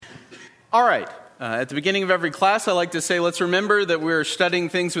All right. At the beginning of every class, I like to say, let's remember that we're studying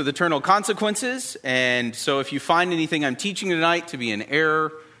things with eternal consequences. And so if you find anything I'm teaching tonight to be an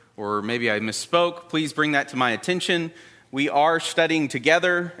error, or maybe I misspoke, please bring that to my attention. We are studying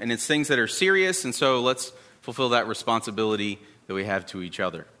together, and it's things that are serious, and so let's fulfill that responsibility that we have to each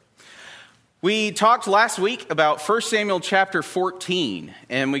other. We talked last week about 1 Samuel chapter 14,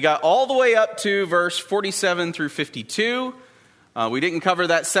 and we got all the way up to verse 47 through 52. We didn't cover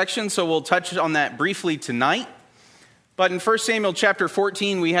that section, so we'll touch on that briefly tonight. But in 1 Samuel chapter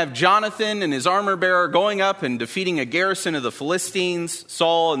 14, we have Jonathan and his armor bearer going up and defeating a garrison of the Philistines.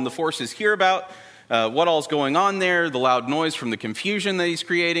 Saul and the forces hear about what all's going on there, the loud noise from the confusion that he's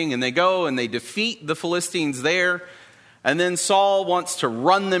creating, and they go and they defeat the Philistines there. And then Saul wants to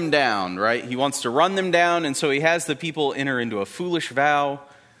run them down, right? He wants to run them down, and so he has the people enter into a foolish vow,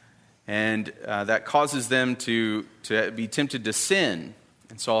 and that causes them to be tempted to sin,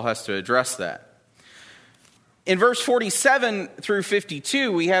 and Saul has to address that. In verse 47 through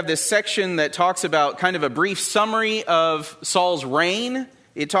 52, we have this section that talks about kind of a brief summary of Saul's reign.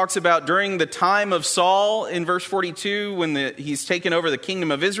 It talks about during the time of Saul in verse 42, when he's taken over the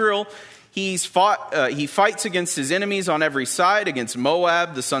kingdom of Israel, he fights against his enemies on every side, against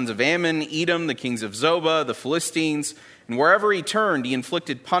Moab, the sons of Ammon, Edom, the kings of Zobah, the Philistines, and wherever he turned, he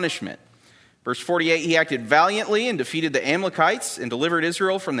inflicted punishment. Verse 48, he acted valiantly and defeated the Amalekites and delivered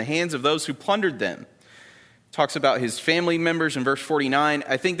Israel from the hands of those who plundered them. Talks about his family members in verse 49.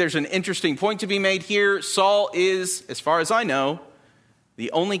 I think there's an interesting point to be made here. Saul is, as far as I know,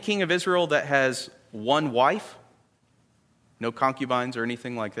 the only king of Israel that has one wife. No concubines or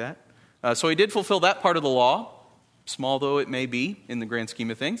anything like that. So he did fulfill that part of the law, small though it may be in the grand scheme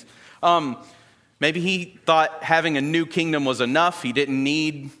of things. Maybe he thought having a new kingdom was enough. He didn't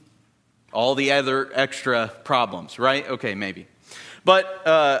need all the other extra problems, right? Okay, maybe. But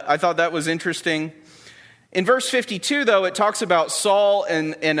I thought that was interesting. In verse 52, though, it talks about Saul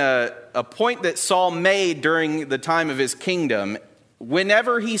and a point that Saul made during the time of his kingdom.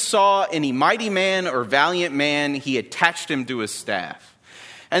 Whenever he saw any mighty man or valiant man, he attached him to his staff.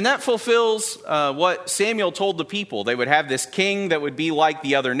 And that fulfills what Samuel told the people. They would have this king that would be like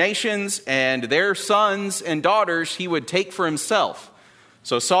the other nations, and their sons and daughters he would take for himself.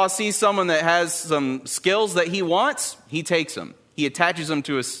 So Saul sees someone that has some skills that he wants, he takes them. He attaches them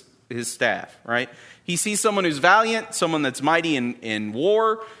to his staff, right? He sees someone who's valiant, someone that's mighty in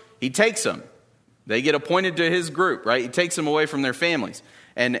war, he takes them. They get appointed to his group, right? He takes them away from their families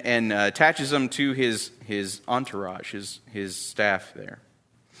and attaches them to his entourage, his staff there.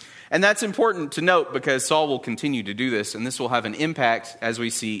 And that's important to note because Saul will continue to do this, and this will have an impact, as we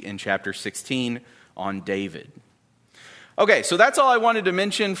see in chapter 16, on David. Okay, so that's all I wanted to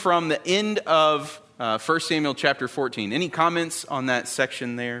mention from the end of 1 Samuel chapter 14. Any comments on that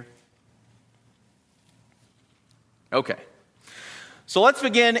section there? Okay. So let's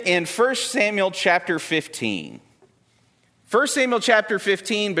begin in 1 Samuel chapter 15. 1 Samuel chapter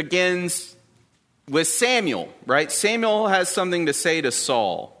 15 begins with Samuel, right? Samuel has something to say to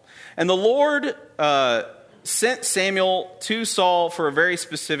Saul. And the Lord sent Samuel to Saul for a very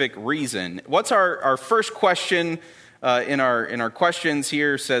specific reason. What's our first question in our questions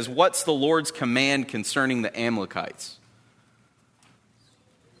here says, what's the Lord's command concerning the Amalekites?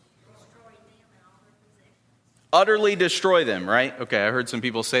 Utterly destroy them, right? Okay, I heard some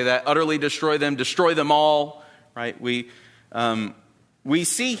people say that. Utterly destroy them all, right? We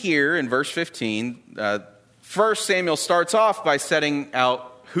see here in verse 15, first Samuel starts off by setting out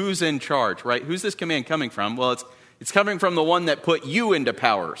who's in charge, right? Who's this command coming from? Well, it's coming from the one that put you into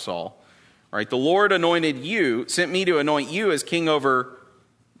power, Saul. Right? The Lord sent me to anoint you as king over,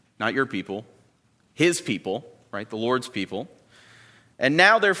 not your people, his people, right? The Lord's people. And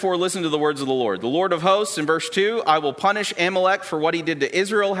now, therefore, listen to the words of the Lord. The Lord of hosts, in verse 2, I will punish Amalek for what he did to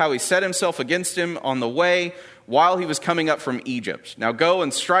Israel, how he set himself against him on the way while he was coming up from Egypt. Now go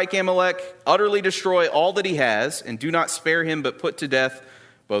and strike Amalek, utterly destroy all that he has, and do not spare him, but put to death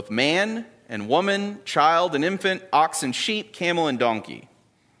both man and woman, child and infant, ox and sheep, camel and donkey.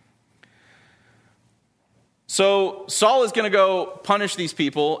 So Saul is going to go punish these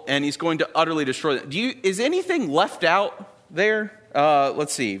people, and he's going to utterly destroy them. Is anything left out there?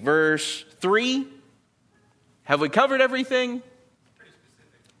 Let's see, verse 3. Have we covered everything? Pretty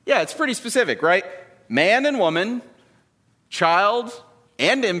specific. Yeah, it's pretty specific, right? Man and woman, child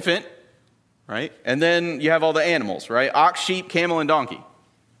and infant, right? And then you have all the animals, right? Ox, sheep, camel, and donkey.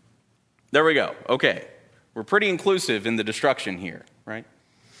 There we go. Okay. We're pretty inclusive in the destruction here, right?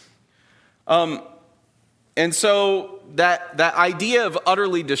 And so that idea of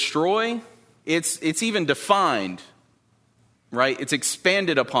utterly destroy, it's even defined right? It's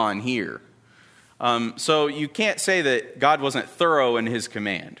expanded upon here. So you can't say that God wasn't thorough in his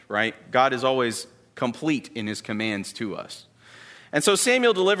command, right? God is always complete in his commands to us. And so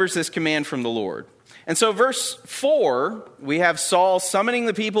Samuel delivers this command from the Lord. And so verse 4, we have Saul summoning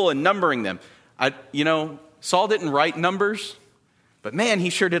the people and numbering them. Saul didn't write numbers, but man, he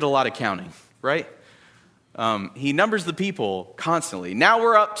sure did a lot of counting, right? He numbers the people constantly. Now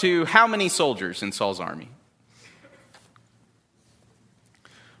we're up to how many soldiers in Saul's army?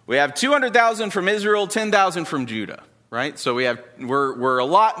 We have 200,000 from Israel, 10,000 from Judah, right? So we're a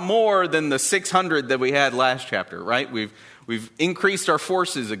lot more than the 600 that we had last chapter, right? We've increased our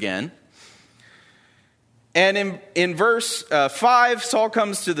forces again. And in verse 5, Saul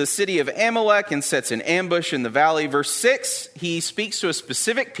comes to the city of Amalek and sets an ambush in the valley. Verse 6, he speaks to a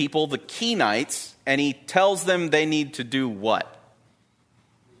specific people, the Kenites, and he tells them they need to do what?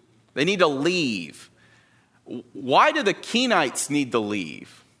 They need to leave. Why do the Kenites need to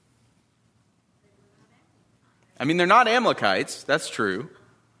leave? I mean, they're not Amalekites, that's true.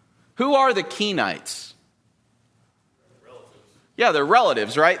 Who are the Kenites? Yeah, they're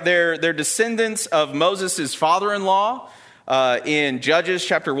relatives, right? They're descendants of Moses' father-in-law. In Judges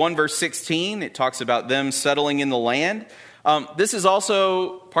chapter 1, verse 16, it talks about them settling in the land. This is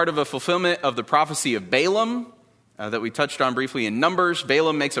also part of a fulfillment of the prophecy of Balaam that we touched on briefly in Numbers.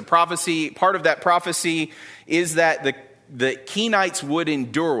 Balaam makes a prophecy. Part of that prophecy is that the Kenites would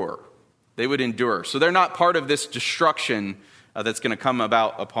endure. They would endure. So they're not part of this destruction that's going to come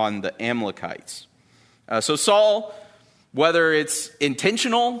about upon the Amalekites. So Saul, whether it's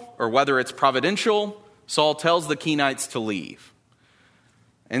intentional or whether it's providential, Saul tells the Kenites to leave.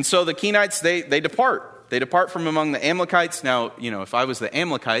 And so the Kenites, they depart. They depart from among the Amalekites. Now, if I was the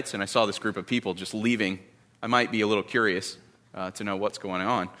Amalekites and I saw this group of people just leaving, I might be a little curious to know what's going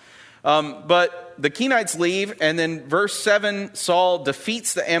on. But the Kenites leave, and then verse 7, Saul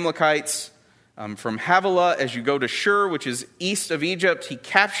defeats the Amalekites from Havilah as you go to Shur, which is east of Egypt. He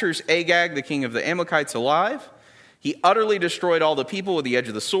captures Agag, the king of the Amalekites, alive. He utterly destroyed all the people with the edge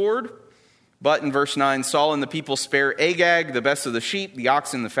of the sword. But in verse 9, Saul and the people spare Agag, the best of the sheep, the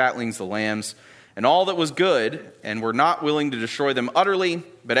oxen, the fatlings, the lambs, and all that was good, and were not willing to destroy them utterly,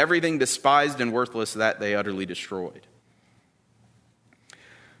 but everything despised and worthless that they utterly destroyed.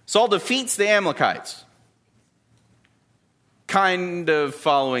 Saul defeats the Amalekites, kind of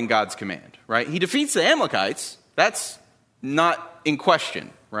following God's command, right? He defeats the Amalekites. That's not in question,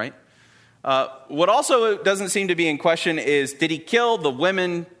 right? What also doesn't seem to be in question is, did he kill the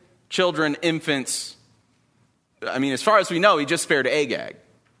women, children, infants? I mean, as far as we know, he just spared Agag,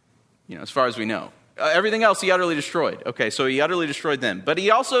 as far as we know. Everything else he utterly destroyed. Okay, so he utterly destroyed them. But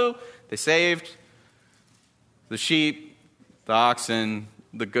they saved the sheep, the oxen,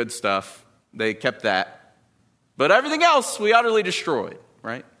 the good stuff. They kept that. But everything else we utterly destroyed,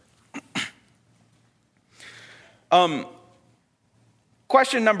 right?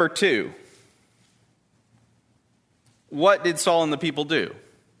 Question number 2. What did Saul and the people do?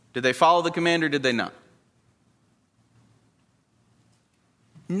 Did they follow the command or did they not?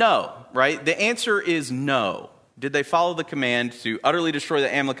 No, right? The answer is no. Did they follow the command to utterly destroy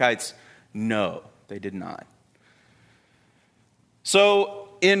the Amalekites? No, they did not. So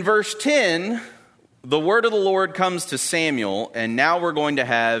in verse 10, the word of the Lord comes to Samuel, and now we're going to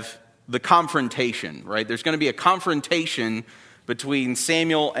have the confrontation, right? There's going to be a confrontation between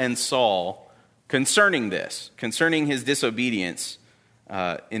Samuel and Saul concerning his disobedience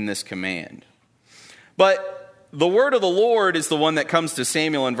in this command. But the word of the Lord is the one that comes to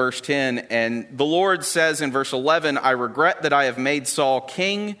Samuel in verse 10, and the Lord says in verse 11, I regret that I have made Saul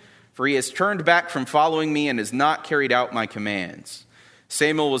king, for he has turned back from following me and has not carried out my commands.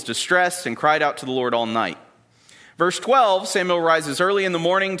 Samuel was distressed and cried out to the Lord all night. Verse 12, Samuel rises early in the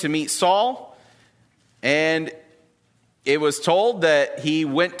morning to meet Saul, and it was told that he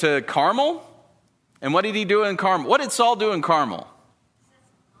went to Carmel. And what did he do in Carmel? What did Saul do in Carmel?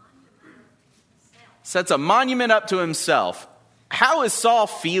 Sets a monument up to himself. How is Saul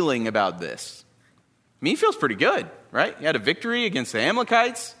feeling about this? I mean, he feels pretty good, right? He had a victory against the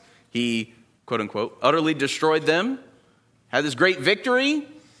Amalekites. He, quote unquote, utterly destroyed them. Had this great victory.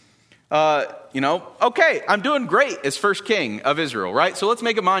 Okay, I'm doing great as first king of Israel, right? So let's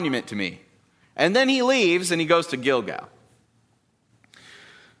make a monument to me. And then he leaves and he goes to Gilgal.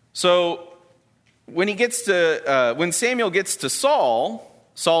 So when Samuel gets to Saul,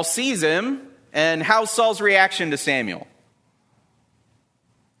 Saul sees him, and how's Saul's reaction to Samuel?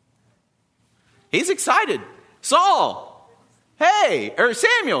 He's excited. Saul, hey, or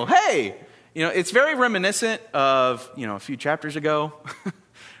Samuel, hey. It's very reminiscent of, a few chapters ago,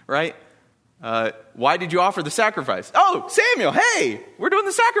 right? Why did you offer the sacrifice? Oh, Samuel, hey, we're doing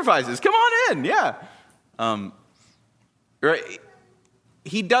the sacrifices. Come on in, yeah. Right?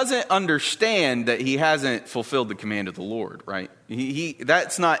 He doesn't understand that he hasn't fulfilled the command of the Lord, right?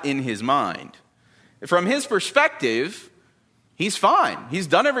 That's not in his mind. From his perspective, he's fine. He's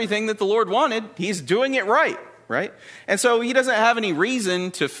done everything that the Lord wanted. He's doing it right? And so he doesn't have any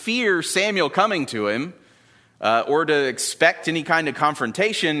reason to fear Samuel coming to him or to expect any kind of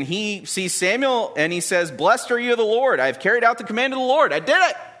confrontation. He sees Samuel and he says, "Blessed are you of the Lord. I have carried out the command of the Lord. I did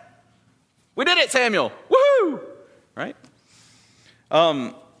it. We did it, Samuel. Woohoo!" Right?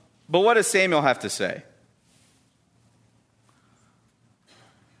 But what does Samuel have to say?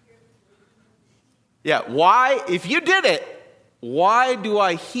 Yeah, why, if you did it, why do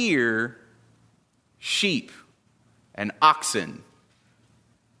I hear sheep and oxen?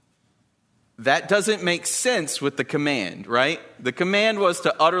 That doesn't make sense with the command, right? The command was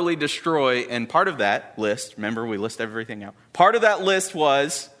to utterly destroy, and part of that list, remember we list everything out, part of that list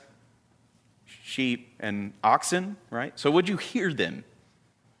was sheep and oxen, right? So would you hear them?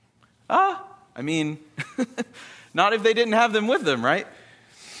 Not if they didn't have them with them, right?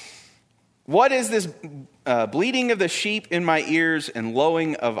 What is this bleating of the sheep in my ears and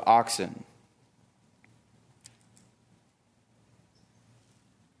lowing of oxen?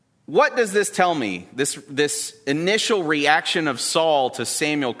 What does this tell me, this initial reaction of Saul to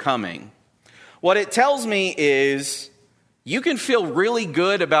Samuel coming? What it tells me is you can feel really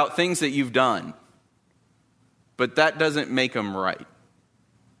good about things that you've done, but that doesn't make them right.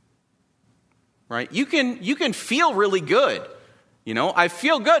 Right? You can feel really good. You know, I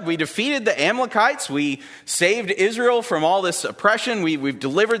feel good. We defeated the Amalekites. We saved Israel from all this oppression. We've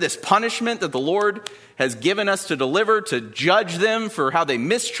delivered this punishment that the Lord has given us to deliver, to judge them for how they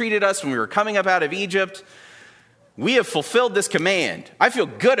mistreated us when we were coming up out of Egypt. We have fulfilled this command. I feel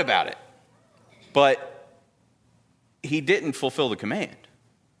good about it. But he didn't fulfill the command.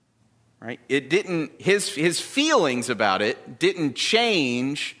 Right? It didn't, his feelings about it didn't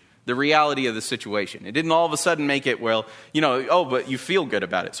change the reality of the situation. It didn't all of a sudden make it, well, but you feel good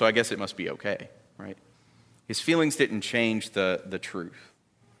about it, so I guess it must be okay, right? His feelings didn't change the truth.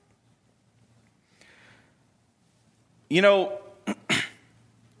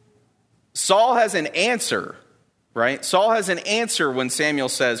 Saul has an answer, right? Saul has an answer when Samuel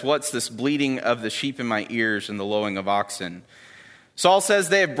says, "What's this bleating of the sheep in my ears and the lowing of oxen?" Saul says,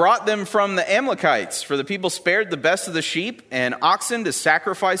 "They have brought them from the Amalekites, for the people spared the best of the sheep and oxen to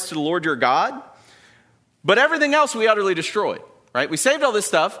sacrifice to the Lord your God. But everything else we utterly destroyed," right? We saved all this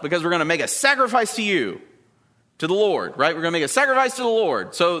stuff because we're going to make a sacrifice to you, to the Lord, right? We're going to make a sacrifice to the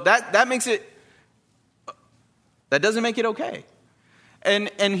Lord. So that doesn't make it okay. And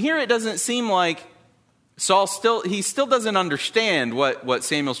here it doesn't seem like Saul still doesn't understand what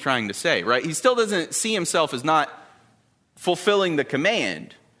Samuel's trying to say, right? He still doesn't see himself as not fulfilling the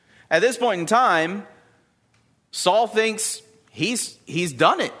command. At this point in time, Saul thinks he's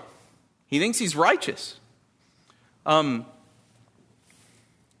done it. He thinks he's righteous. I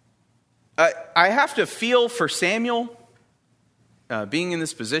have to feel for Samuel being in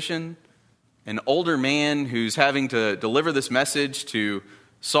this position, an older man who's having to deliver this message to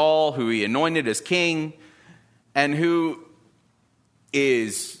Saul, who he anointed as king, and who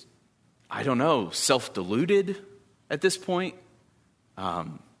is, self-deluded at this point,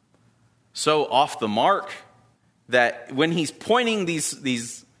 so off the mark that when he's pointing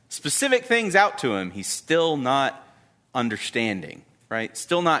these specific things out to him, he's still not understanding, right?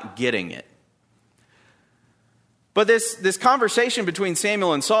 Still not getting it. But this conversation between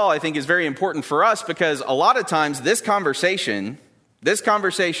Samuel and Saul, I think, is very important for us because a lot of times this conversation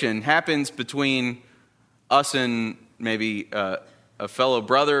happens between us and maybe a fellow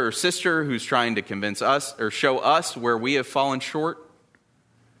brother or sister who's trying to convince us or show us where we have fallen short.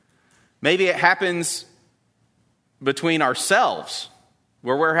 Maybe it happens between ourselves,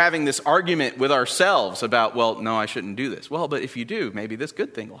 where we're having this argument with ourselves about, well, no, I shouldn't do this. Well, but if you do, maybe this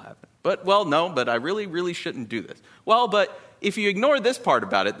good thing will happen. But, well, no, but I really, really shouldn't do this. Well, but if you ignore this part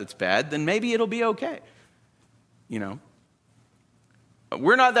about it that's bad, then maybe it'll be okay.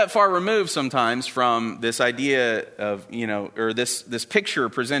 We're not that far removed sometimes from this idea of, or this picture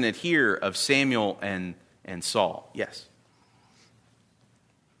presented here of Samuel and Saul. Yes?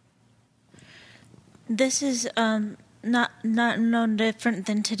 This is not no different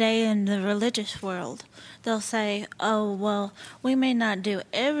than today in the religious world. They'll say, "Oh, well, we may not do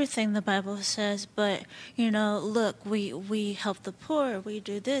everything the Bible says, but, look, we help the poor, we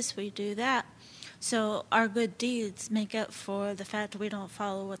do this, we do that. So our good deeds make up for the fact that we don't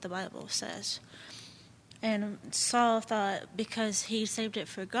follow what the Bible says." And Saul thought because he saved it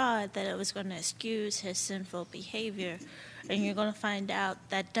for God that it was going to excuse his sinful behavior. And you're going to find out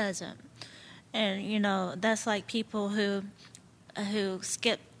that doesn't. And, you know, that's like people who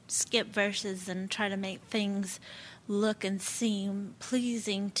skip verses and try to make things look and seem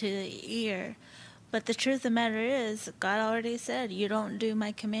pleasing to the ear. But the truth of the matter is, God already said, you don't do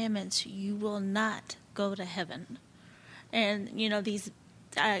my commandments, you will not go to heaven. And, you know,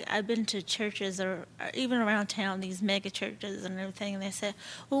 I've been to churches or even around town, these mega churches and everything, and they say,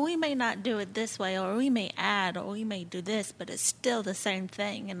 well, we may not do it this way, or we may add, or we may do this, but it's still the same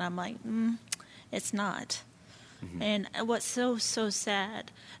thing. And I'm like, it's not. Mm-hmm. And what's so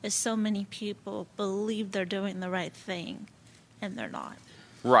sad is so many people believe they're doing the right thing, and they're not.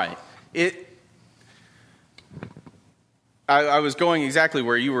 Right. I was going exactly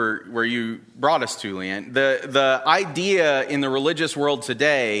where you brought us to, Leanne. The idea in the religious world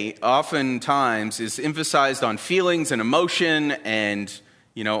today oftentimes is emphasized on feelings and emotion and,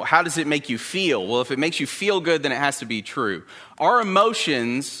 you know, how does it make you feel? Well, if it makes you feel good, then it has to be true. Our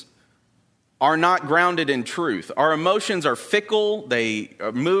emotions are not grounded in truth. Our emotions are fickle, they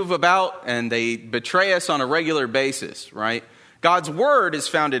move about, and they betray us on a regular basis, right? God's word is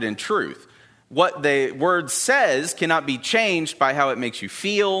founded in truth. What the word says cannot be changed by how it makes you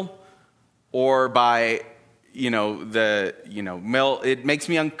feel or by, it makes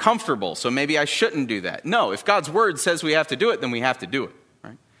me uncomfortable, so maybe I shouldn't do that. No, if God's word says we have to do it, then we have to do it,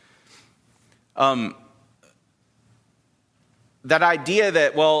 right? That idea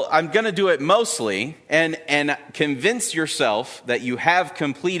that, well, I'm going to do it mostly and convince yourself that you have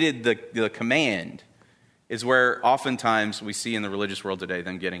completed the command is where oftentimes we see in the religious world today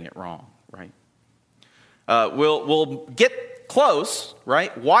them getting it wrong, right? We'll get close,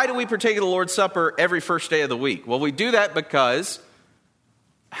 right? Why do we partake of the Lord's Supper every first day of the week? Well, we do that because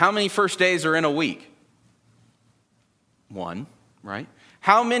how many first days are in a week? One, right?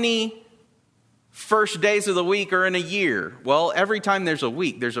 How many first days of the week are in a year? Well, every time there's a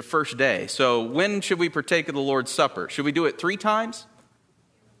week, there's a first day. So when should we partake of the Lord's Supper? Should we do it 3 times?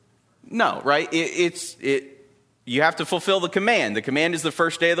 No, right? You have to fulfill the command. The command is the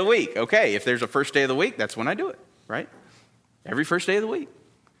first day of the week. Okay, if there's a first day of the week, that's when I do it, right? Every first day of the week.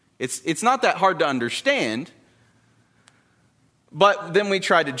 It's not that hard to understand. But then we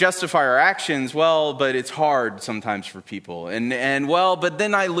try to justify our actions. Well, but it's hard sometimes for people. And well, but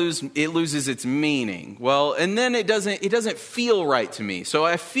then it loses its meaning. Well, and then it doesn't feel right to me. So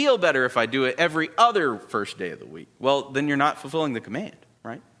I feel better if I do it every other first day of the week. Well, then you're not fulfilling the command,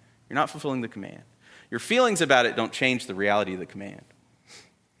 right? You're not fulfilling the command. Your feelings about it don't change the reality of the command.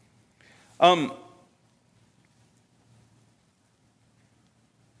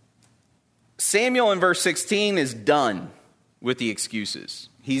 Samuel in verse 16 is done with the excuses.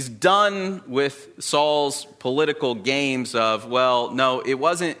 He's done with Saul's political games of, well, no, it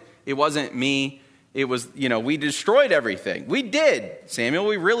wasn't me. It was, we destroyed everything. We did, Samuel,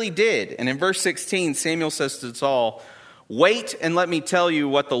 we really did. And in verse 16, Samuel says to Saul, wait and let me tell you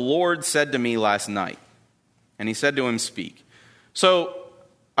what the Lord said to me last night. And he said to him, speak. So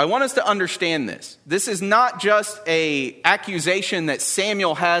I want us to understand this. This is not just an accusation that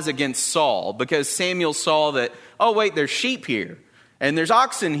Samuel has against Saul, because Samuel saw that, oh, wait, there's sheep here, and there's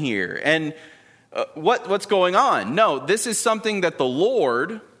oxen here, and what's going on? No, this is something that the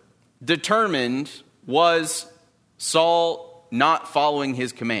Lord determined was Saul not following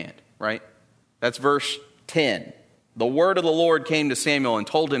his command, right? That's verse 10. The word of the Lord came to Samuel and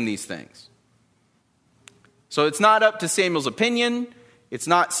told him these things. So it's not up to Samuel's opinion. It's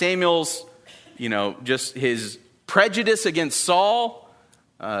not Samuel's, just his prejudice against Saul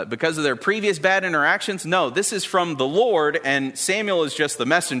because of their previous bad interactions. No, this is from the Lord, and Samuel is just the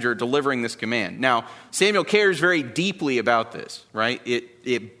messenger delivering this command. Now, Samuel cares very deeply about this, right?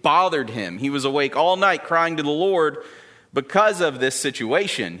 It bothered him. He was awake all night crying to the Lord because of this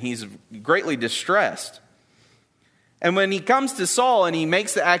situation. He's greatly distressed. And when he comes to Saul and he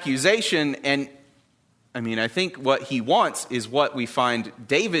makes the accusation, and I think what he wants is what we find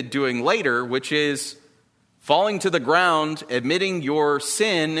David doing later, which is falling to the ground, admitting your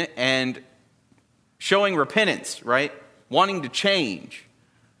sin, and showing repentance, right? Wanting to change.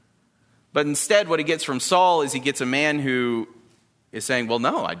 But instead, what he gets from Saul is he gets a man who is saying, well,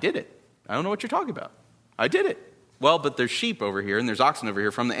 no, I did it. I don't know what you're talking about. I did it. Well, but there's sheep over here and there's oxen over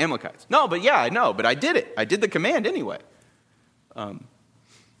here from the Amalekites. No, but yeah, I know, but I did it. I did the command anyway.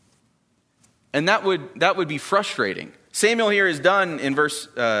 And that would be frustrating. Samuel here is done in verse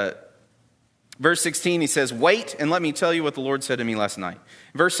 16. He says, wait and let me tell you what the Lord said to me last night.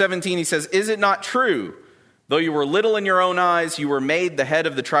 In verse 17 he says, is it not true Though you were little in your own eyes, you were made the head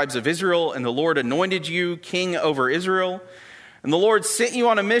of the tribes of Israel, and the Lord anointed you king over Israel. And the Lord sent you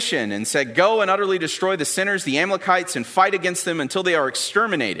on a mission and said, go and utterly destroy the sinners, the Amalekites, and fight against them until they are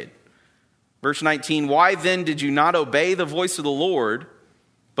exterminated. Verse 19, why then did you not obey the voice of the Lord,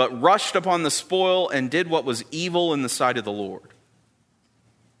 but rushed upon the spoil and did what was evil in the sight of the Lord?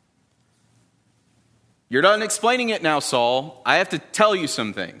 You're done explaining it now, Saul. I have to tell you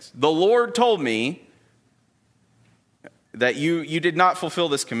some things. The Lord told me that you did not fulfill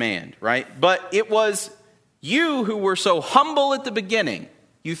this command, right? But it was you who were so humble at the beginning.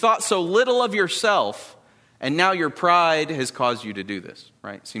 You thought so little of yourself, and now your pride has caused you to do this,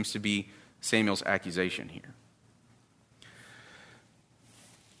 right? Seems to be Samuel's accusation here.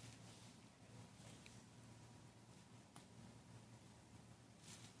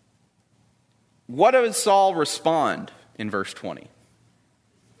 What does Saul respond in verse 20?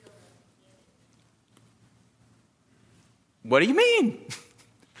 What do you mean?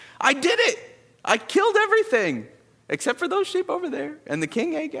 I did it. I killed everything except for those sheep over there and the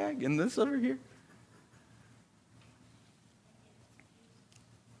king Agag and this over here.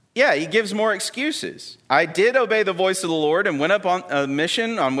 Yeah, he gives more excuses. I did obey the voice of the Lord and went up on a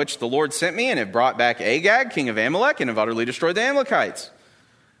mission on which the Lord sent me and have brought back Agag, king of Amalek, and have utterly destroyed the Amalekites.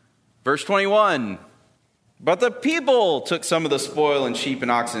 Verse 21, but the people took some of the spoil and sheep and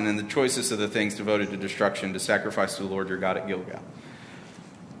oxen and the choicest of the things devoted to destruction to sacrifice to the Lord your God at Gilgal.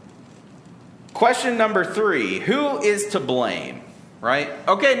 Question number 3, who is to blame? Right?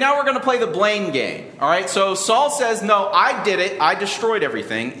 Okay, now we're going to play the blame game. All right, so Saul says, no, I did it. I destroyed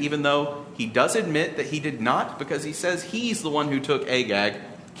everything, even though he does admit that he did not, because he says he's the one who took Agag,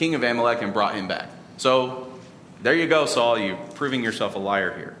 king of Amalek, and brought him back. So there you go, Saul. You're proving yourself a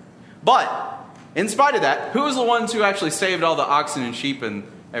liar here. But in spite of that, who's the ones who actually saved all the oxen and sheep and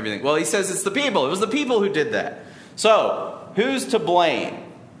everything? Well, he says it's the people. It was the people who did that. So who's to blame?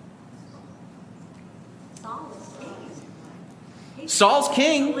 Saul's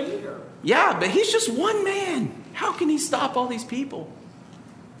king. Yeah, but he's just one man. How can he stop all these people?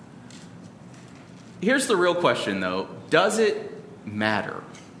 Here's the real question, though. Does it matter?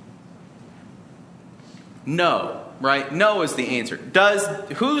 No, right? No is the answer. Does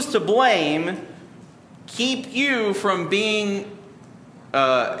who's to blame keep you from being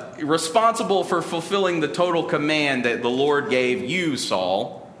responsible for fulfilling the total command that the Lord gave you,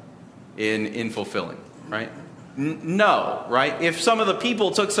 Saul, in fulfilling, right? No, right? If some of the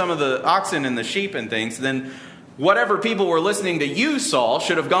people took some of the oxen and the sheep and things, then whatever people were listening to you, Saul,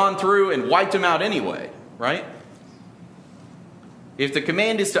 should have gone through and wiped them out anyway, right? If the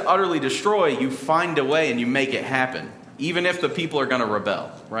command is to utterly destroy, you find a way and you make it happen, even if the people are going to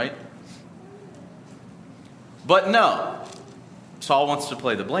rebel, right? But no, Saul wants to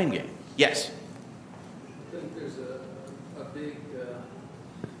play the blame game. Yes? I think there's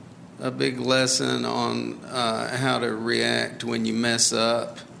a big lesson on how to react when you mess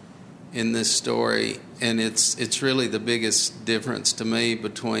up in this story, and it's really the biggest difference to me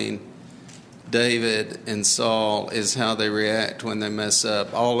between David and Saul is how they react when they mess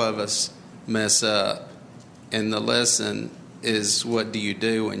up. All of us mess up, and the lesson is, what do you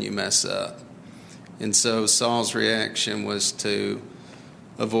do when you mess up? And so Saul's reaction was to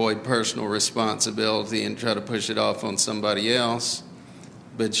avoid personal responsibility and try to push it off on somebody else.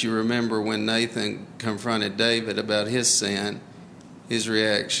 But you remember when Nathan confronted David about his sin, his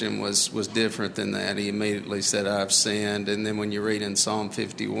reaction was different than that. He immediately said, I've sinned. And then when you read in Psalm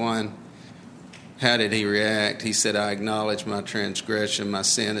 51, how did he react? He said, I acknowledge my transgression. My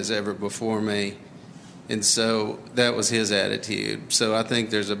sin is ever before me. And so that was his attitude. So I think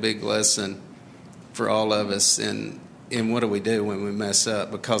there's a big lesson for all of us in what do we do when we mess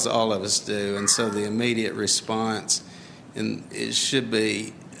up, because all of us do. And so the immediate response, and it should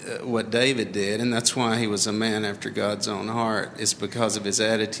be what David did, and that's why he was a man after God's own heart, is because of his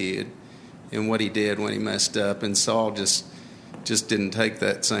attitude and what he did when he messed up. And Saul just didn't take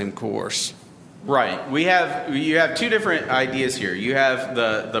that same course. Right. You have two different ideas here. You have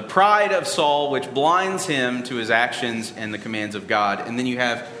the pride of Saul, which blinds him to his actions and the commands of God. And then you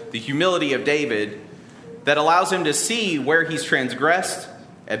have the humility of David that allows him to see where he's transgressed,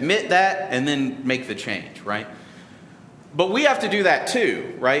 admit that, and then make the change, right? But we have to do that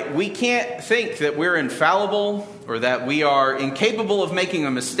too, right? We can't think that we're infallible or that we are incapable of making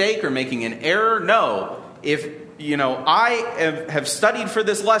a mistake or making an error. No. I have studied for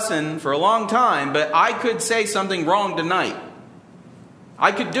this lesson for a long time, but I could say something wrong tonight.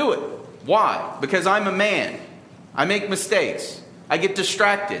 I could do it. Why? Because I'm a man. I make mistakes. I get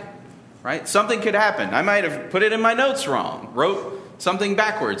distracted, right? Something could happen. I might have put it in my notes wrong, wrote something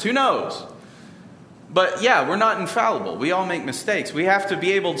backwards. Who knows? But yeah, we're not infallible. We all make mistakes. We have to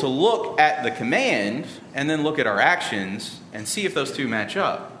be able to look at the command and then look at our actions and see if those two match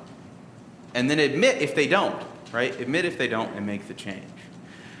up. And then admit if they don't, right? Admit if they don't and make the change.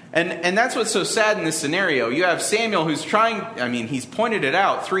 And that's what's so sad in this scenario. You have Samuel who's he's pointed it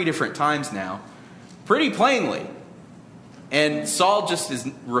out 3 different times now, pretty plainly. And Saul just is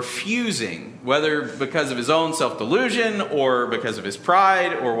refusing, whether because of his own self-delusion or because of his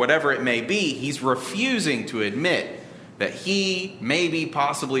pride or whatever it may be, he's refusing to admit that he maybe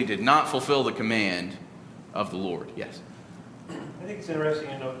possibly did not fulfill the command of the Lord. Yes? I think it's interesting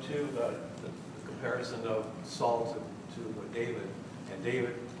to note, too, the comparison of Saul to David, and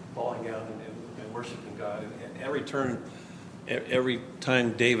David falling down and worshiping God. And every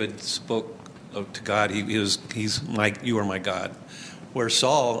time David spoke to God, you are my God. Where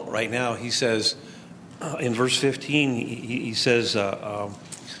Saul, right now, he says, in verse 15, he says, the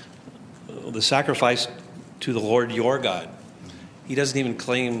sacrifice to the Lord your God. He doesn't even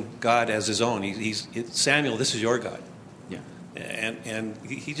claim God as his own. Samuel, this is your God. Yeah. And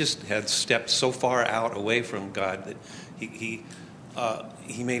he just had stepped so far out away from God that he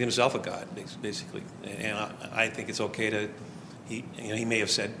made himself a god, basically. And I think it's okay to. He may have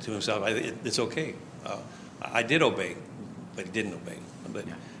said to himself, "It's okay. I did obey," but he didn't obey.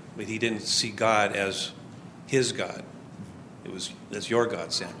 But he didn't see God as his God. That's your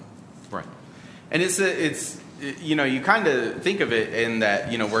God, Samuel. Right. And it's you kind of think of it in that,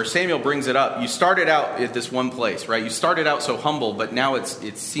 where Samuel brings it up. You started out at this one place, right? You started out so humble, but now it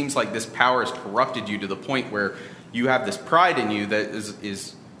seems like this power has corrupted you to the point where you have this pride in you that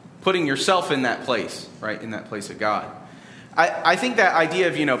is putting yourself in that place, right? In that place of God. I think that idea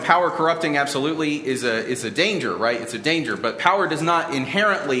of, power corrupting absolutely is a danger, right? It's a danger. But power does not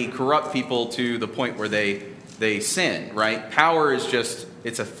inherently corrupt people to the point where they sin, right? Power is just,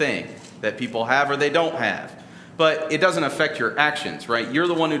 it's a thing that people have or they don't have. But it doesn't affect your actions, right? You're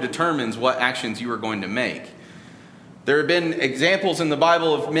the one who determines what actions you are going to make. There have been examples in the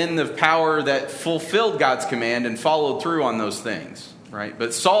Bible of men of power that fulfilled God's command and followed through on those things, right?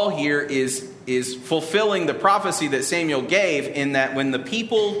 But Saul here is fulfilling the prophecy that Samuel gave, in that when the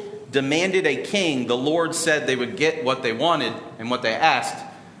people demanded a king, the Lord said they would get what they wanted and what they asked,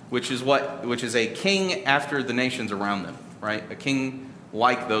 which is a king after the nations around them, right? A king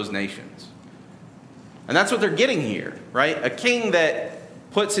like those nations. And that's what they're getting here, right? A king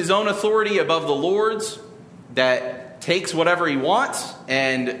that puts his own authority above the Lord's, that takes whatever he wants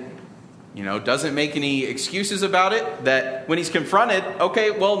and doesn't make any excuses about it, that when he's confronted,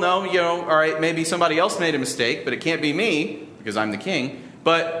 okay, well, no, all right, maybe somebody else made a mistake, but it can't be me because I'm the king.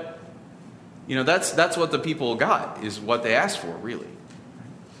 But, that's what the people got, is what they asked for, really.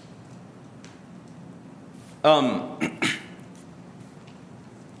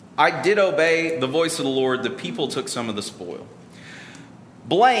 I did obey the voice of the Lord. The people took some of the spoil.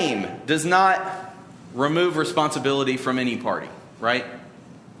 Blame does not remove responsibility from any party, right?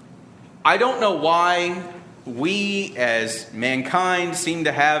 I don't know why we as mankind seem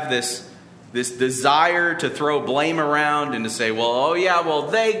to have this desire to throw blame around and to say,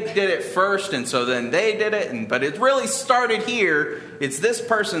 they did it first, and so then they did it, but it really started here. It's this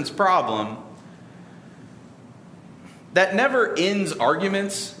person's problem. That never ends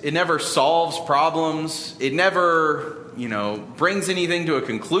arguments. It never solves problems. It never, brings anything to a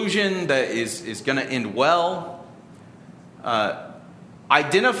conclusion that is going to end well.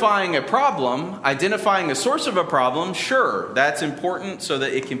 Identifying a problem, identifying a source of a problem, sure, that's important so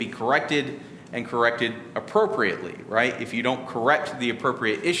that it can be corrected and corrected appropriately, right? If you don't correct the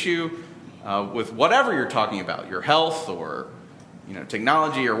appropriate issue with whatever you're talking about, your health or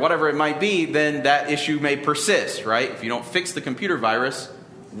technology or whatever it might be, then that issue may persist, right? If you don't fix the computer virus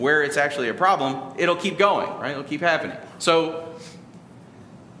where it's actually a problem, it'll keep going, right? It'll keep happening. So,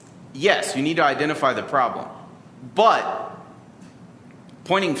 yes, you need to identify the problem. But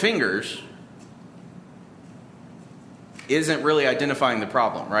pointing fingers isn't really identifying the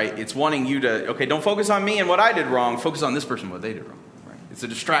problem, right? It's wanting you to, okay, don't focus on me and what I did wrong, focus on this person and what they did wrong, right? It's a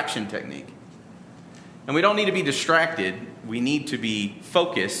distraction technique. And we don't need to be distracted. We need to be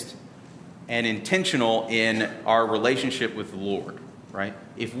focused and intentional in our relationship with the Lord, right?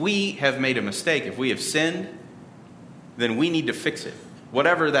 If we have made a mistake, if we have sinned, then we need to fix it,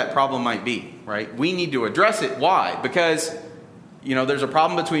 whatever that problem might be, right? We need to address it. Why? Because, there's a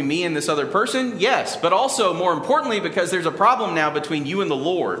problem between me and this other person, yes, but also, more importantly, because there's a problem now between you and the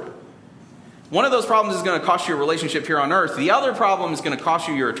Lord. One of those problems is going to cost you a relationship here on earth. The other problem is going to cost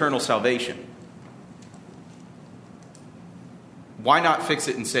you your eternal salvation. Why not fix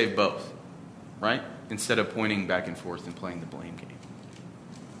it and save both, right? Instead of pointing back and forth and playing the blame game.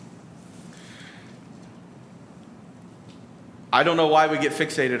 I don't know why we get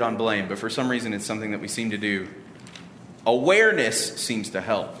fixated on blame, but for some reason it's something that we seem to do. Awareness seems to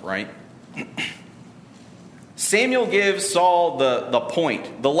help, right? Samuel gives Saul the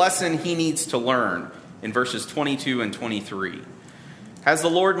point, the lesson he needs to learn in verses 22 and 23. Has the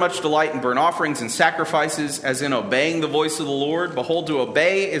Lord much delight in burnt offerings and sacrifices, as in obeying the voice of the Lord? Behold, to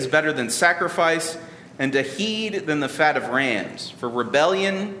obey is better than sacrifice, and to heed than the fat of rams. For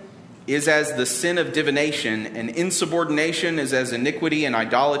rebellion is as the sin of divination, and insubordination is as iniquity and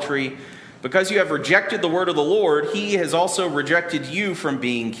idolatry. Because you have rejected the word of the Lord, he has also rejected you from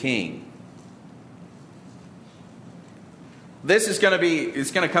being king. This is going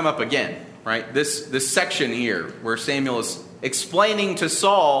to come up again, right? This section here where Samuel is explaining to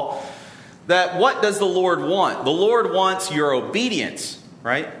Saul that what does the Lord want? The Lord wants your obedience,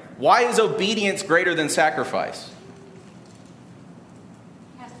 right? Why is obedience greater than sacrifice?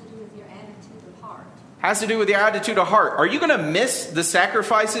 Has to do with your attitude of heart. Has to do with your attitude of heart. Are you going to miss the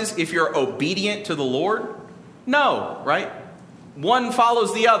sacrifices if you're obedient to the Lord? No, right? One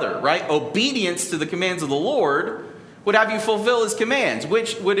follows the other, right? Obedience to the commands of the Lord would have you fulfill his commands,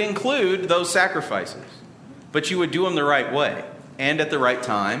 which would include those sacrifices. But you would do them the right way and at the right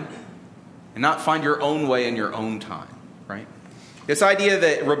time and not find your own way in your own time, right? This idea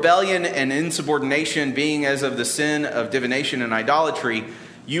that rebellion and insubordination being as of the sin of divination and idolatry,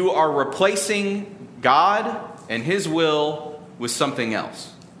 you are replacing God and his will with something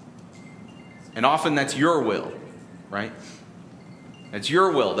else. And often that's your will, right? That's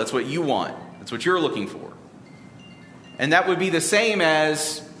your will. That's what you want. That's what you're looking for. And that would be the same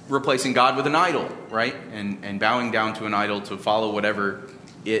as replacing God with an idol, right? And bowing down to an idol to follow whatever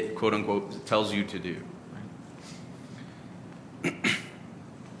it, quote unquote, tells you to do. Right?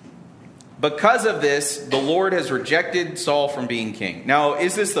 Because of this, the Lord has rejected Saul from being king. Now,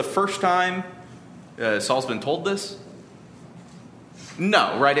 is this the first time Saul's been told this?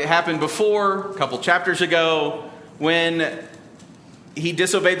 No, right? It happened before, a couple chapters ago, when he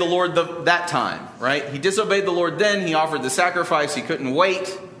disobeyed the Lord that time, right? He disobeyed the Lord then. He offered the sacrifice. He couldn't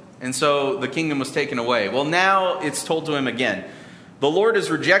wait. And so the kingdom was taken away. Well, now it's told to him again. The Lord has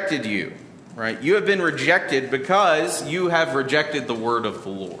rejected you, right? You have been rejected because you have rejected the word of the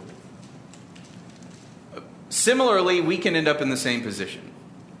Lord. Similarly, we can end up in the same position,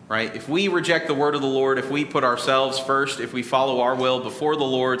 right? If we reject the word of the Lord, if we put ourselves first, if we follow our will before the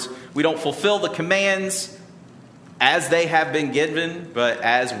Lord's, we don't fulfill the commands as they have been given, but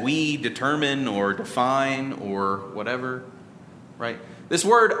as we determine or define or whatever, right? This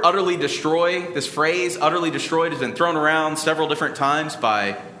word utterly destroy, this phrase utterly destroyed, has been thrown around several different times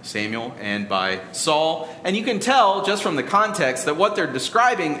by Samuel and by Saul. And you can tell just from the context that what they're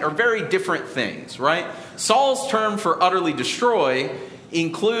describing are very different things, right? Saul's term for utterly destroy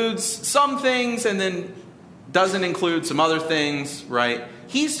includes some things and then doesn't include some other things, right?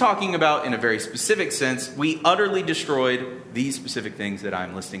 He's talking about, in a very specific sense, we utterly destroyed these specific things that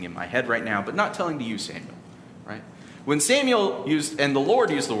I'm listing in my head right now, but not telling to you, Samuel, right? When Samuel used, and the Lord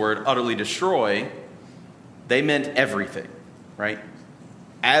used the word utterly destroy, they meant everything, right?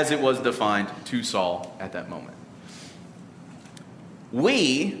 As it was defined to Saul at that moment.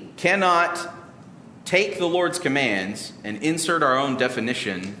 We cannot take the Lord's commands and insert our own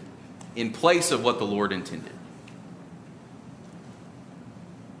definition in place of what the Lord intended.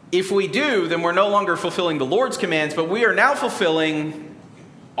 If we do, then we're no longer fulfilling the Lord's commands, but we are now fulfilling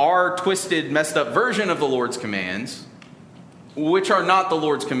our twisted, messed up version of the Lord's commands, which are not the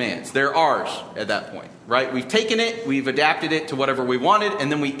Lord's commands. They're ours at that point, right? We've taken it, we've adapted it to whatever we wanted, and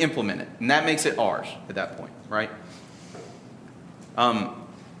then we implement it. And that makes it ours at that point, right?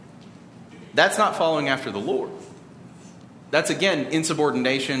 That's not following after the Lord. That's, again,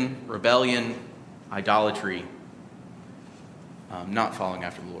 insubordination, rebellion, idolatry, not following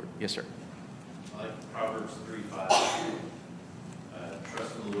after the Lord. Yes, sir. I like Proverbs 3:5.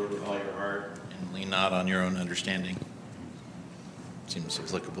 Trust in the Lord with all your heart and lean not on your own understanding. Seems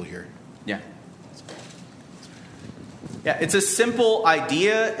applicable here. Yeah. Yeah, it's a simple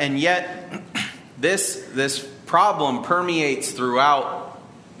idea, and yet this problem permeates throughout,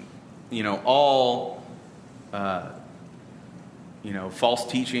 all, false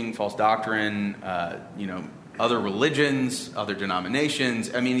teaching, false doctrine, other religions, other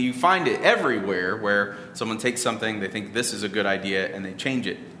denominations. I mean, you find it everywhere where someone takes something, they think this is a good idea, and they change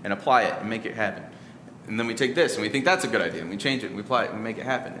it and apply it and make it happen. And then we take this and we think that's a good idea, and we change it and we apply it and we make it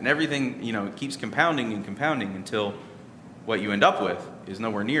happen. And everything, it keeps compounding and compounding until what you end up with is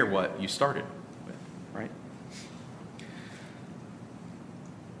nowhere near what you started with, right?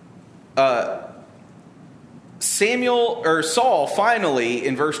 Saul finally,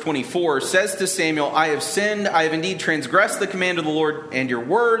 in verse 24, says to Samuel, I have sinned, I have indeed transgressed the command of the Lord and your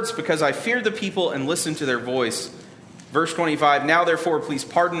words, because I fear the people and listen to their voice. Verse 25, now therefore please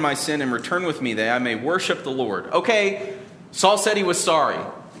pardon my sin and return with me that I may worship the Lord. Okay, Saul said he was sorry.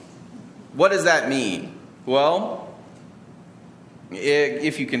 What does that mean? Well,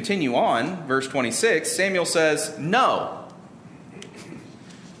 if you continue on, verse 26, Samuel says, no.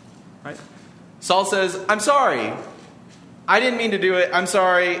 Right? Saul says, I'm sorry. I didn't mean to do it. I'm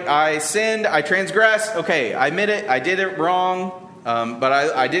sorry. I sinned. I transgressed. Okay, I admit it. I did it wrong. But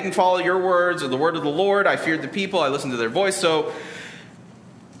I didn't follow your words or the word of the Lord. I feared the people. I listened to their voice. So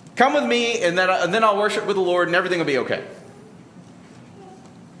come with me, and then I'll worship with the Lord, and everything will be okay.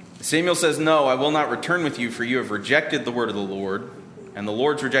 Samuel says, no, I will not return with you, for you have rejected the word of the Lord, and the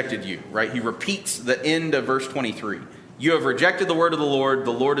Lord's rejected you. Right? He repeats the end of verse 23. You have rejected the word of the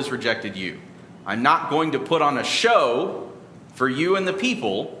Lord has rejected you. I'm not going to put on a show for you and the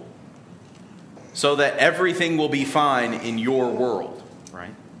people so that everything will be fine in your world,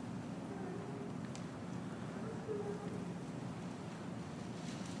 right?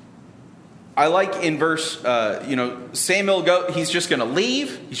 I like in verse, Samuel, he's just going to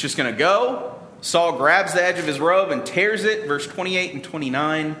leave. He's just going to go. Saul grabs the edge of his robe and tears it. Verse 28 and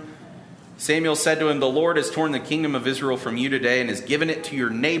 29. Samuel said to him, the Lord has torn the kingdom of Israel from you today and has given it to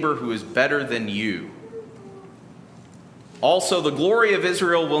your neighbor who is better than you. Also, the glory of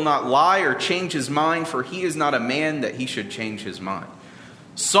Israel will not lie or change his mind, for he is not a man that he should change his mind.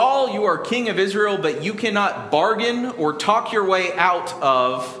 Saul, you are king of Israel, but you cannot bargain or talk your way out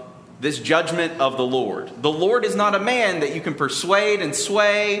of this judgment of the Lord. The Lord is not a man that you can persuade and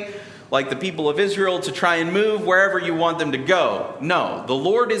sway like the people of Israel to try and move wherever you want them to go. No, the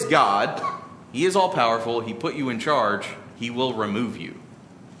Lord is God. He is all powerful. He put you in charge. He will remove you.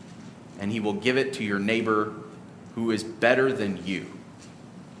 And he will give it to your neighbor who is better than you.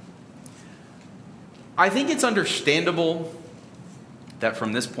 I think it's understandable that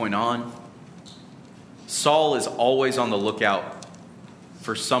from this point on, Saul is always on the lookout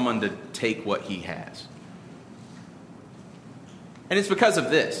for someone to take what he has. And it's because of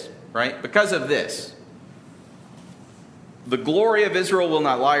this, right? Because of this. The glory of Israel will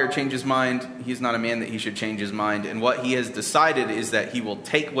not lie or change his mind. He is not a man that he should change his mind. And what he has decided is that he will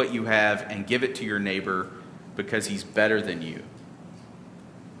take what you have and give it to your neighbor because he's better than you.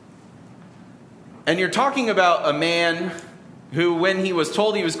 And you're talking about a man who, when he was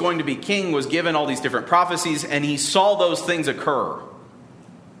told he was going to be king, was given all these different prophecies, and he saw those things occur.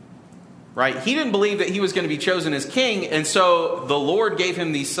 Right? He didn't believe that he was going to be chosen as king, and so the Lord gave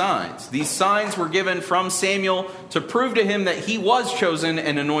him these signs. These signs were given from Samuel to prove to him that he was chosen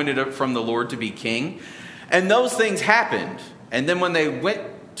and anointed from the Lord to be king. And those things happened. And then when they went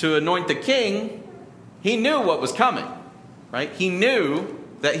to anoint the king, he knew what was coming, right? He knew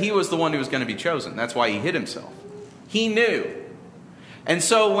that he was the one who was going to be chosen. That's why he hid himself. He knew. And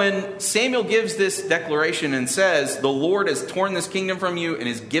so when Samuel gives this declaration and says, the Lord has torn this kingdom from you and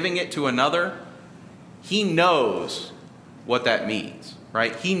is giving it to another, he knows what that means,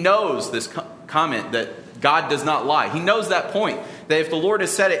 right? He knows this comment that God does not lie. He knows that point, that if the Lord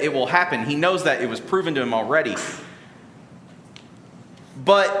has said it, it will happen. He knows that it was proven to him already.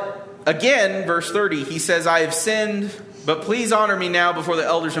 But again, verse 30, he says, I have sinned, but please honor me now before the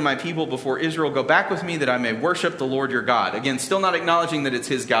elders of my people, before Israel. Go back with me that I may worship the Lord your God. Again, still not acknowledging that it's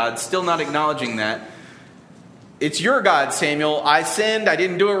his God, still not acknowledging that. It's your God, Samuel. I sinned, I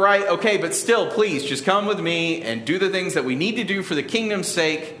didn't do it right. Okay, but still, please, just come with me and do the things that we need to do for the kingdom's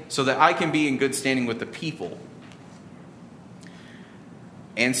sake so that I can be in good standing with the people.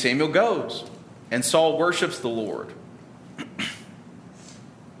 And Samuel goes, and Saul worships the Lord.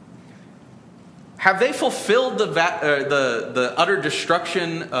 Have they fulfilled the utter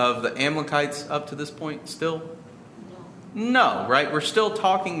destruction of the Amalekites up to this point still? No, right? We're still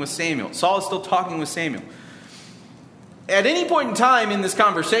talking with Samuel. Saul is still talking with Samuel. At any point in time in this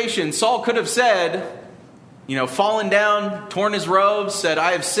conversation, Saul could have said, fallen down, torn his robes, said,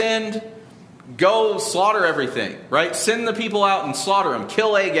 I have sinned, go slaughter everything, right? Send the people out and slaughter them,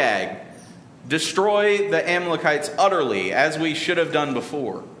 kill Agag, destroy the Amalekites utterly, as we should have done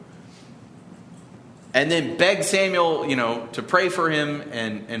before. And then beg Samuel, to pray for him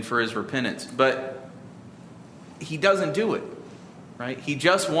and for his repentance. But he doesn't do it, right? He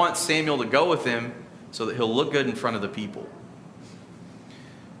just wants Samuel to go with him so that he'll look good in front of the people.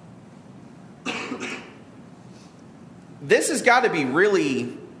 This has got to be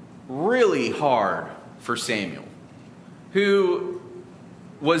really, really hard for Samuel, who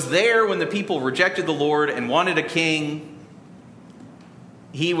was there when the people rejected the Lord and wanted a king.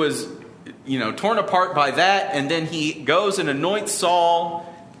 He was torn apart by that. And then he goes and anoints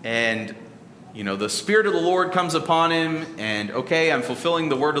Saul, and the Spirit of the Lord comes upon him, and okay, I'm fulfilling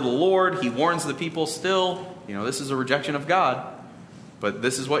the word of the Lord. He warns the people still, this is a rejection of God, but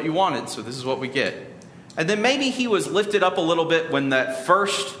this is what you wanted, so this is what we get. And then maybe he was lifted up a little bit when that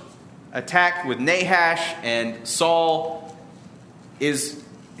first attack with Nahash, and Saul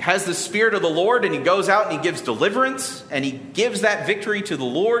has the Spirit of the Lord, and he goes out and he gives deliverance, and he gives that victory to the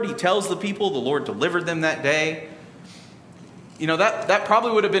Lord. He tells the people the Lord delivered them that day. That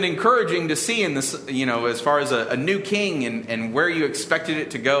probably would have been encouraging to see in this, as far as a new king and where you expected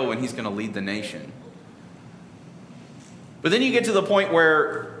it to go when he's going to lead the nation. But then you get to the point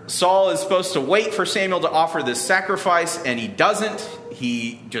where Saul is supposed to wait for Samuel to offer this sacrifice, and he doesn't.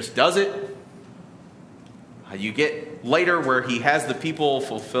 He just does it. You get later where he has the people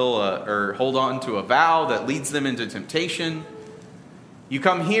fulfill or hold on to a vow that leads them into temptation. You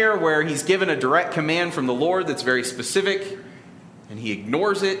come here where he's given a direct command from the Lord that's very specific, and he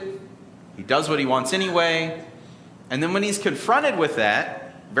ignores it. He does what he wants anyway. And then when he's confronted with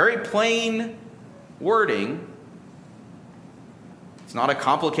that, very plain wording, it's not a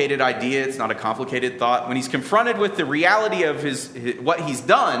complicated idea, it's not a complicated thought. When he's confronted with the reality of what he's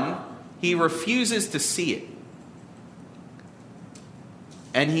done, he refuses to see it.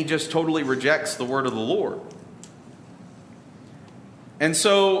 And he just totally rejects the word of the Lord. And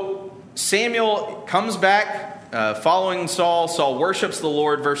so Samuel comes back following Saul. Saul worships the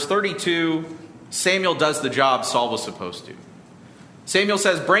Lord. Verse 32, Samuel does the job Saul was supposed to. Samuel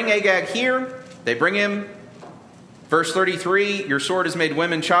says, bring Agag here. They bring him. Verse 33, your sword has made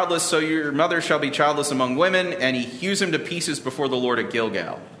women childless, so your mother shall be childless among women. And he hews him to pieces before the Lord at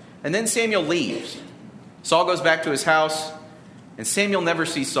Gilgal. And then Samuel leaves. Saul goes back to his house, and Samuel never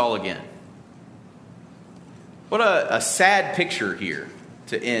sees Saul again. What a sad picture here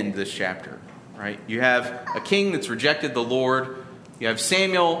to end this chapter, right? You have a king that's rejected the Lord. You have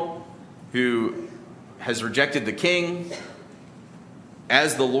Samuel who has rejected the king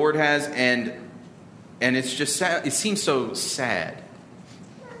as the Lord has, and it's just sad. It seems so sad.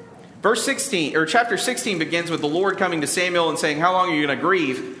 Verse 16, or chapter 16 begins with the Lord coming to Samuel and saying, how long are you going to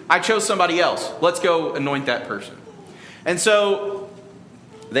grieve? I chose somebody else. Let's go anoint that person. And so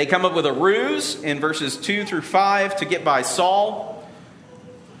they come up with a ruse in verses 2 through 5 to get by Saul.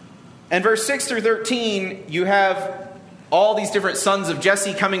 And verse 6 through 13, you have all these different sons of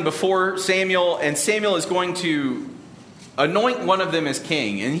Jesse coming before Samuel, and Samuel is going to anoint one of them as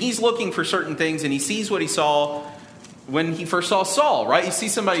king. And he's looking for certain things, and he sees what he saw when he first saw Saul, right? You see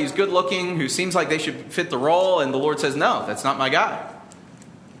somebody who's good looking, who seems like they should fit the role, and the Lord says, no, that's not my guy.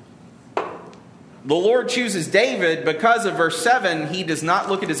 The Lord chooses David because of verse 7. He does not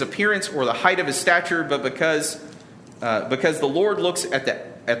look at his appearance or the height of his stature, but because the Lord looks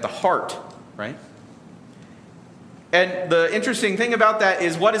at the heart, right? And the interesting thing about that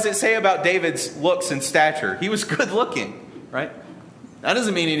is, what does it say about David's looks and stature? He was good looking, right? That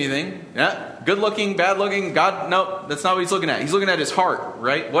doesn't mean anything. Yeah, good looking, bad looking, God, no, that's not what he's looking at. He's looking at his heart,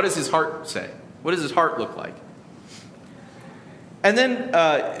 right? What does his heart say? What does his heart look like? And then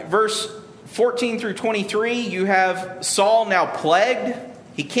verse 14 through 23, you have Saul now plagued.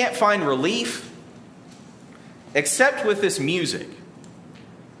 He can't find relief except with this music.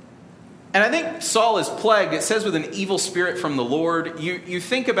 And I think Saul is plagued, it says, with an evil spirit from the Lord. You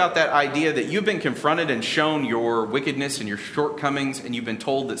think about that idea that you've been confronted and shown your wickedness and your shortcomings, and you've been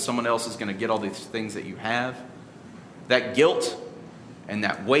told that someone else is going to get all these things that you have. That guilt and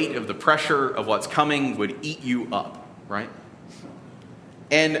that weight of the pressure of what's coming would eat you up, right?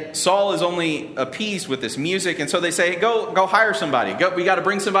 And Saul is only appeased with this music, and so they say, hey, go hire somebody. We got to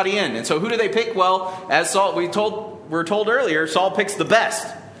bring somebody in. And so who do they pick? Well, as Saul, we were told earlier, Saul picks the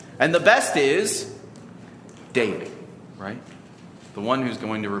best. And the best is David, right? The one who's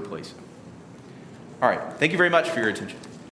going to replace him. All right. Thank you very much for your attention.